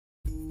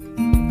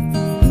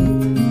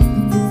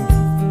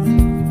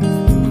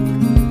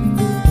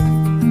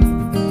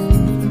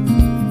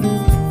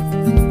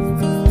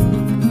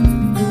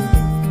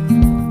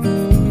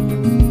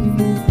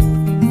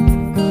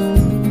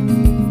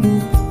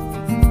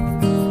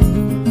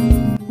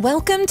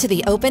Welcome to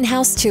the open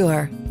house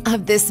tour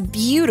of this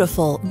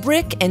beautiful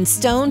brick and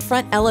stone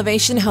front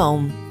elevation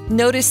home.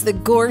 Notice the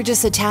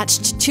gorgeous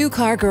attached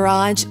two-car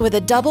garage with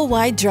a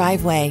double-wide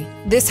driveway.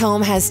 This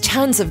home has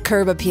tons of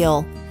curb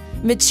appeal,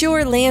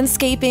 mature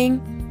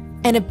landscaping,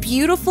 and a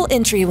beautiful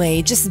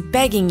entryway just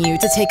begging you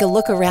to take a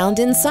look around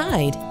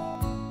inside.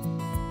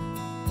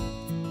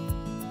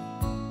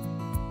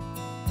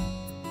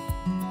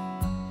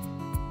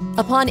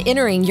 Upon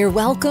entering, you're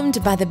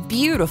welcomed by the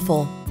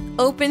beautiful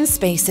open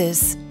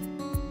spaces.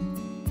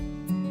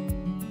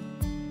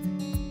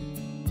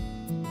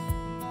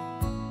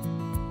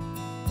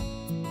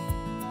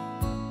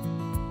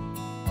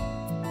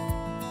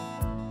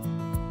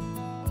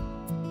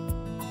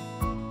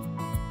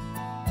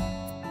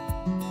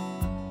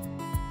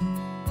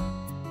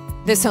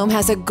 This home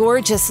has a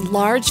gorgeous,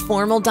 large,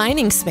 formal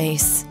dining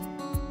space.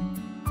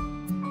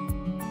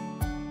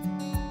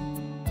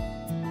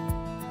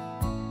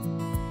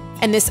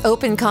 And this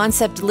open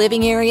concept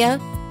living area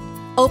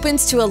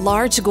opens to a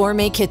large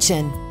gourmet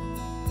kitchen.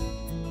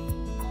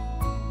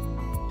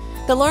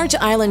 The large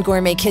island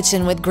gourmet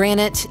kitchen with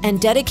granite and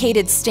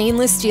dedicated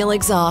stainless steel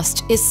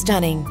exhaust is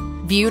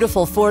stunning.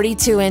 Beautiful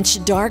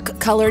 42-inch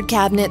dark-colored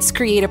cabinets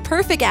create a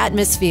perfect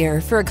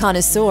atmosphere for a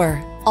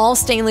connoisseur. All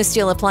stainless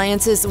steel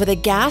appliances with a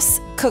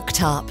gas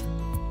cooktop.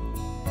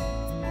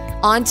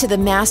 On to the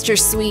master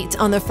suite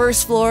on the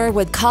first floor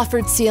with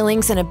coffered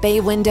ceilings and a bay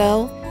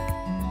window.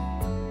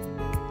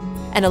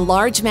 And a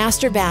large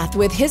master bath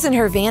with his and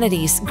her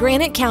vanities,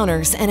 granite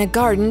counters, and a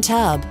garden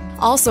tub.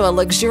 Also a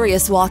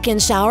luxurious walk-in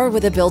shower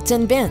with a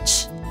built-in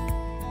bench.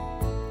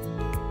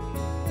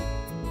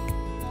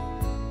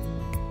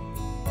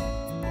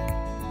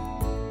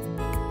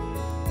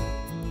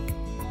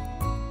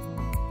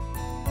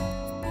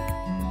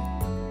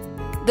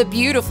 The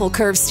beautiful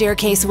curved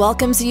staircase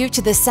welcomes you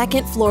to the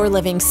second floor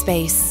living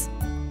space.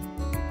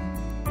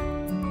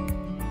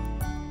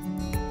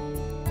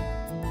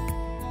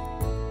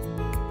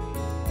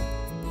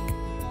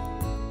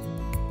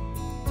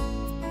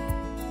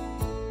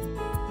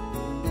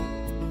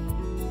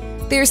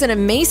 There's an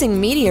amazing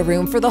media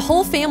room for the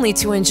whole family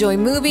to enjoy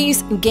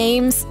movies,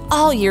 games,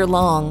 all year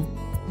long.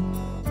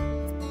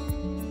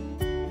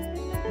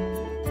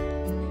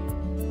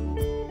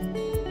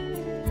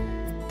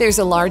 There's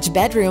a large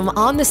bedroom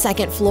on the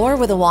second floor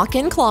with a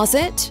walk-in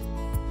closet.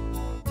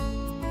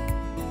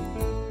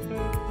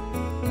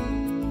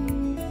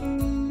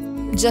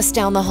 Just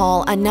down the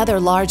hall, another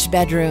large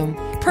bedroom,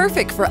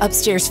 perfect for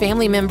upstairs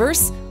family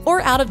members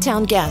or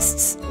out-of-town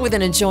guests, with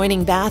an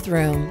adjoining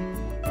bathroom.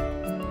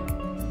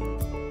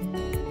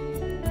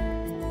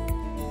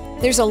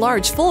 There's a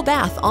large full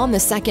bath on the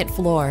second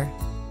floor.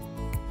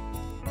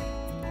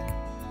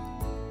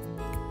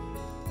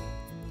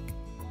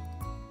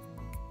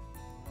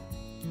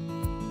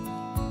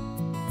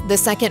 The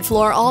second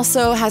floor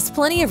also has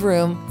plenty of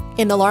room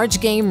in the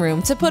large game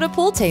room to put a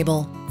pool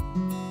table.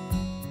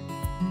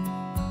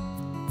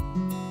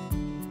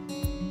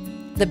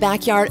 The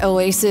backyard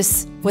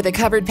oasis with a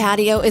covered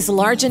patio is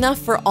large enough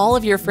for all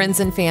of your friends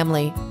and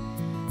family.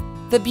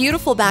 The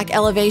beautiful back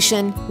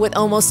elevation with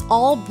almost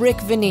all brick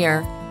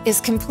veneer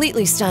is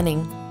completely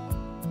stunning.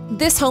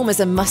 This home is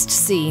a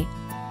must-see.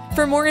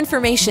 For more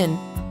information,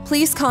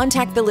 please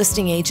contact the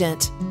listing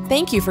agent.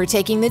 Thank you for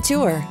taking the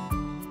tour.